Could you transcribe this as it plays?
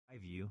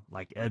you,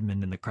 like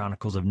Edmund in the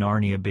Chronicles of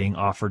Narnia being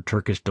offered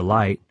Turkish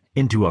delight,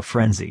 into a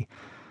frenzy.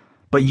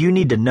 But you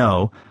need to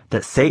know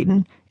that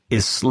Satan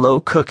is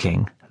slow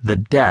cooking the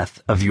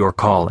death of your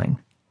calling.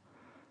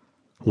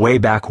 Way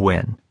back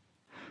when,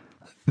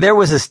 there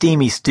was a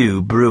steamy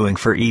stew brewing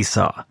for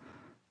Esau.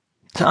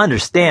 To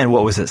understand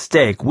what was at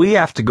stake, we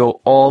have to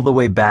go all the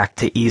way back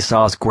to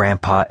Esau's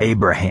grandpa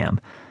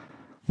Abraham,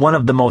 one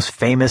of the most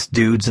famous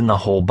dudes in the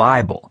whole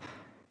Bible.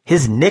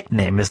 His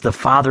nickname is the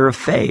Father of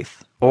Faith,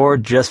 or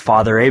just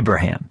Father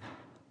Abraham.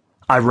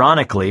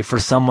 Ironically, for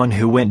someone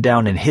who went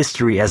down in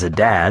history as a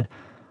dad,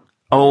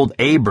 old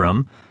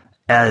Abram,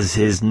 as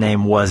his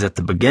name was at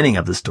the beginning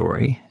of the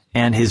story,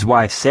 and his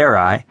wife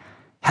Sarai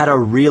had a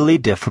really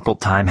difficult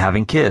time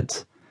having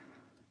kids.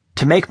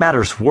 To make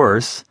matters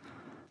worse,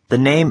 the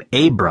name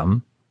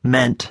Abram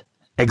meant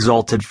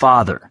exalted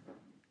father.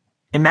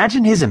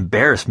 Imagine his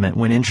embarrassment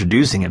when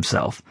introducing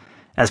himself,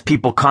 as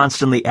people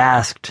constantly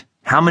asked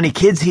how many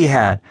kids he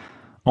had,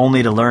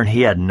 only to learn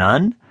he had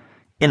none,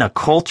 in a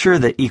culture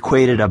that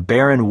equated a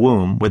barren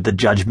womb with the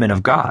judgment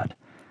of God.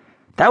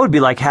 That would be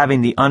like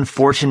having the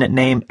unfortunate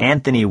name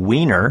Anthony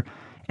Weiner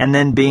and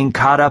then being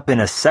caught up in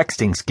a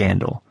sexting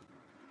scandal.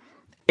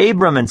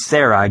 Abram and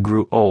Sarai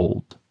grew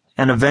old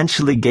and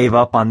eventually gave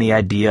up on the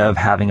idea of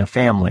having a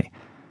family.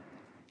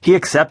 He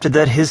accepted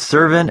that his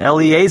servant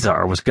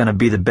Eleazar was going to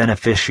be the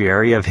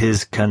beneficiary of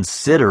his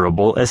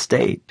considerable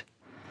estate.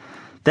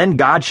 Then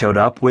God showed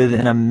up with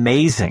an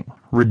amazing,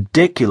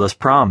 ridiculous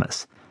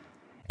promise.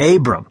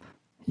 Abram,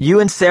 you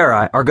and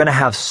Sarai are going to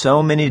have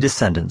so many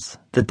descendants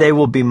that they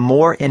will be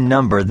more in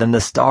number than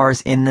the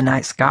stars in the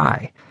night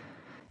sky.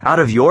 Out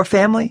of your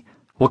family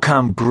will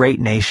come great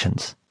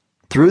nations.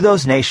 Through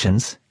those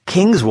nations,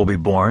 kings will be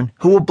born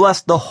who will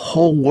bless the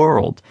whole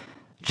world.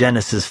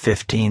 Genesis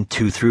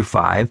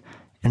 15:2-5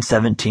 and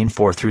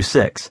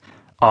 17:4-6,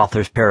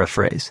 author's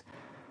paraphrase.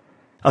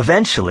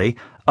 Eventually,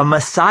 a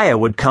Messiah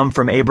would come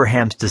from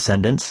Abraham's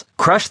descendants,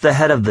 crush the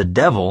head of the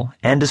devil,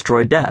 and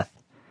destroy death.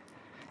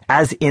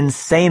 As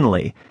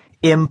insanely,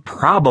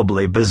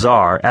 improbably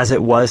bizarre as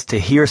it was to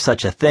hear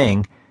such a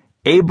thing,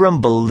 Abram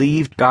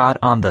believed God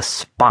on the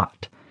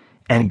spot,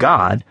 and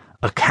God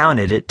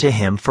accounted it to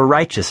him for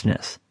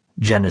righteousness.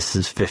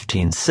 Genesis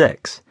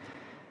 15:6.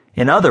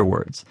 In other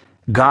words,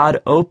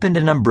 God opened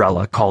an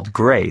umbrella called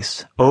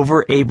grace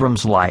over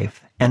Abram's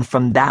life, and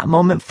from that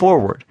moment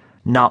forward,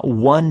 not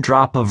one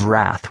drop of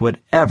wrath would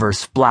ever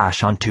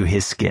splash onto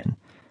his skin.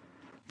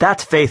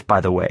 That's faith,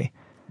 by the way.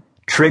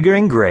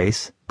 Triggering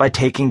grace by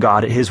taking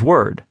God at his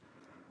word.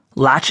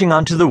 Latching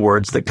onto the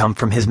words that come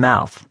from his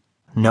mouth.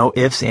 No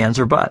ifs, ands,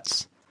 or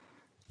buts.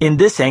 In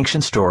this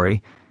ancient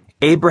story,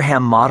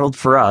 Abraham modeled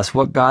for us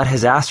what God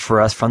has asked for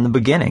us from the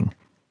beginning.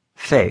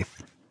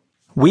 Faith.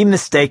 We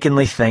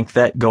mistakenly think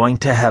that going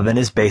to heaven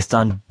is based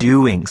on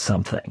doing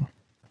something,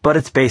 but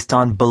it's based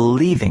on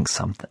believing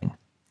something.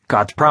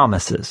 God's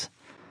promises.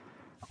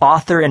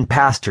 Author and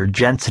pastor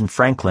Jensen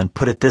Franklin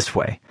put it this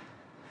way: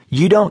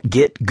 you don't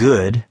get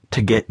good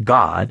to get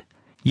God,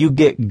 you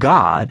get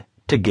God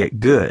to get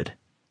good.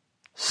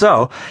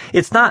 So,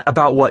 it's not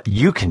about what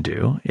you can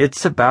do,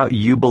 it's about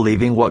you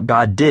believing what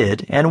God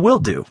did and will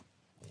do.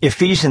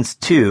 Ephesians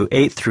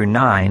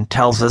 2:8-9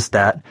 tells us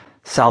that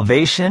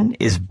salvation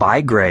is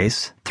by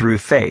grace through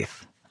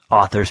faith,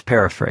 author's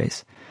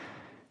paraphrase.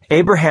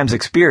 Abraham's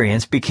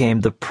experience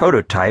became the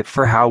prototype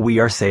for how we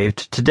are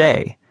saved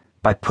today,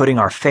 by putting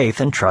our faith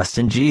and trust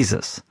in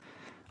Jesus.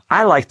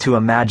 I like to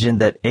imagine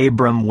that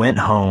Abram went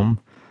home,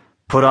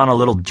 put on a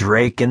little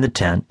Drake in the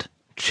tent,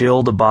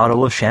 chilled a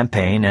bottle of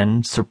champagne,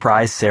 and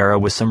surprised Sarah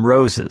with some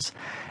roses,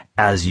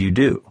 as you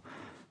do.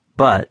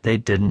 But they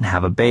didn't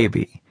have a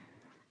baby.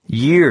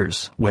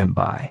 Years went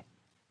by.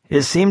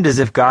 It seemed as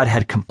if God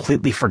had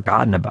completely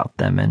forgotten about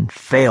them and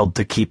failed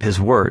to keep his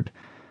word.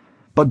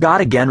 But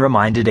God again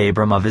reminded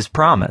Abram of his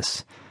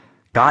promise.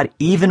 God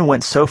even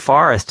went so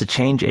far as to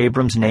change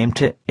Abram's name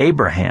to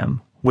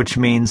Abraham, which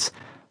means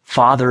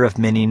father of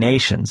many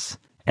nations,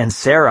 and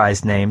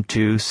Sarai's name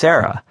to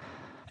Sarah.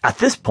 At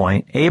this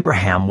point,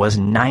 Abraham was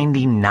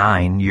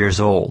 99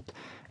 years old,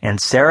 and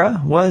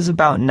Sarah was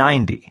about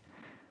 90.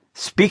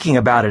 Speaking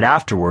about it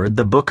afterward,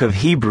 the book of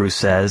Hebrews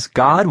says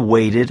God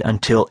waited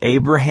until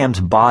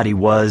Abraham's body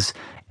was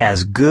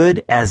as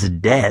good as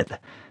dead,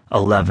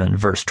 11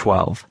 verse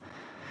 12.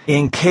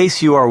 In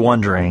case you are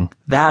wondering,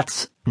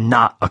 that's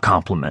not a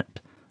compliment.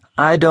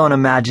 I don't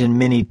imagine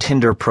many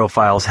Tinder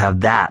profiles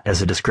have that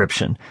as a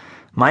description.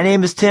 My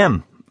name is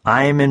Tim.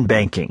 I am in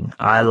banking.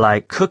 I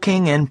like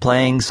cooking and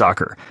playing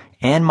soccer.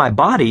 And my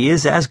body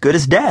is as good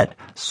as dead.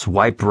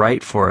 Swipe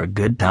right for a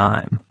good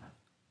time.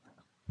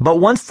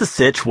 But once the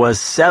sitch was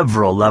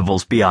several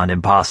levels beyond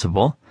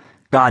impossible,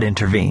 God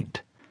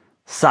intervened.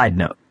 Side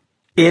note,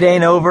 it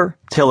ain't over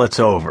till it's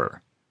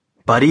over.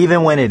 But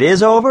even when it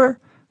is over,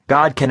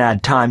 God can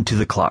add time to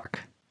the clock.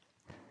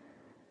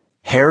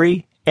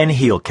 Harry and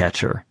Heel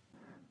Catcher.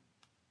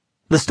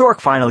 The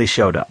stork finally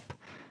showed up.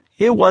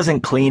 It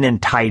wasn't clean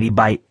and tidy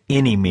by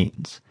any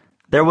means.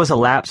 There was a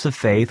lapse of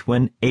faith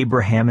when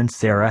Abraham and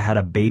Sarah had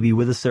a baby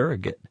with a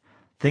surrogate,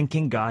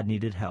 thinking God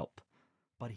needed help.